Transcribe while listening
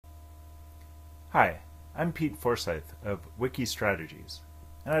Hi, I'm Pete Forsyth of Wiki Strategies,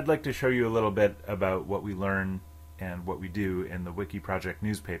 and I'd like to show you a little bit about what we learn and what we do in the Wiki Project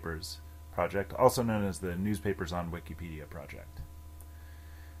Newspapers project, also known as the Newspapers on Wikipedia project.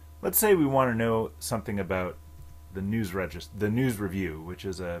 Let's say we want to know something about the News Review, which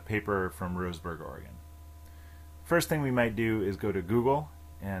is a paper from Roseburg, Oregon. First thing we might do is go to Google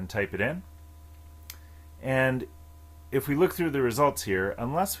and type it in. And if we look through the results here,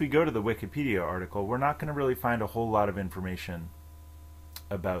 unless we go to the Wikipedia article, we're not going to really find a whole lot of information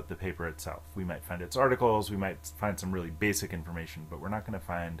about the paper itself. We might find its articles, we might find some really basic information, but we're not going to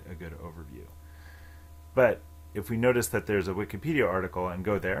find a good overview. But if we notice that there's a Wikipedia article and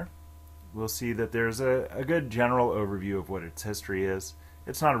go there, we'll see that there's a good general overview of what its history is.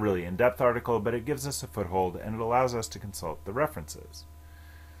 It's not a really in-depth article, but it gives us a foothold and it allows us to consult the references.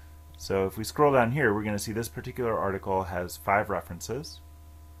 So if we scroll down here, we're going to see this particular article has 5 references.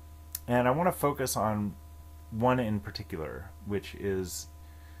 And I want to focus on one in particular, which is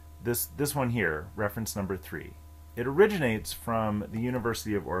this one here, reference number 3. It originates from the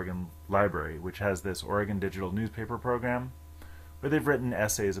University of Oregon Library, which has this Oregon Digital Newspaper Program, where they've written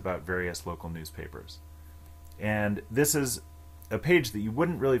essays about various local newspapers. And this is a page that you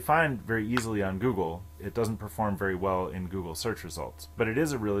wouldn't really find very easily on Google. It doesn't perform very well in Google search results, but it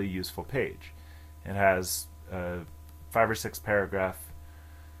is a really useful page. It has a 5 or 6 paragraph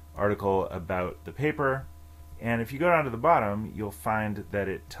article about the paper, and if you go down to the bottom, you'll find that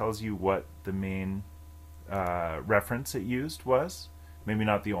it tells you what the main reference it used was. Maybe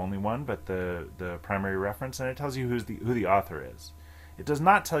not the only one, but the primary reference, and it tells you who the author is. It does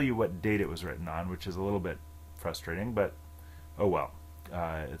not tell you what date it was written on, which is a little bit frustrating, but oh well.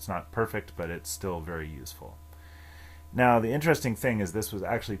 It's not perfect, but it's still very useful. Now, the interesting thing is this was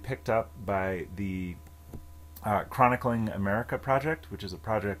actually picked up by the Chronicling America project, which is a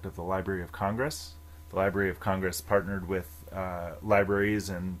project of the Library of Congress. The Library of Congress partnered with libraries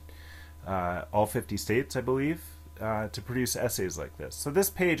in all 50 states, I believe, to produce essays like this. So this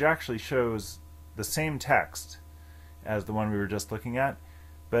page actually shows the same text as the one we were just looking at,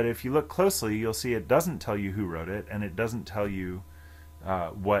 but if you look closely, you'll see it doesn't tell you who wrote it, and it doesn't tell you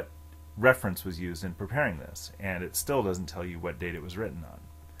what reference was used in preparing this, and it still doesn't tell you what date it was written on.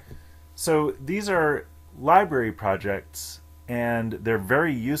 So these are library projects, and they're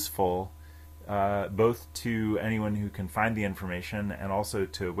very useful both to anyone who can find the information and also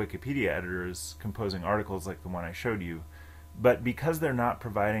to Wikipedia editors composing articles like the one I showed you. But because they're not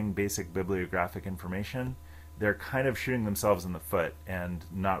providing basic bibliographic information, they're kind of shooting themselves in the foot and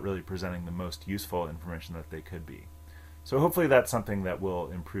not really presenting the most useful information that they could be. So hopefully that's something that will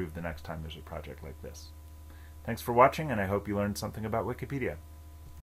improve the next time there's a project like this. Thanks for watching, and I hope you learned something about Wikipedia.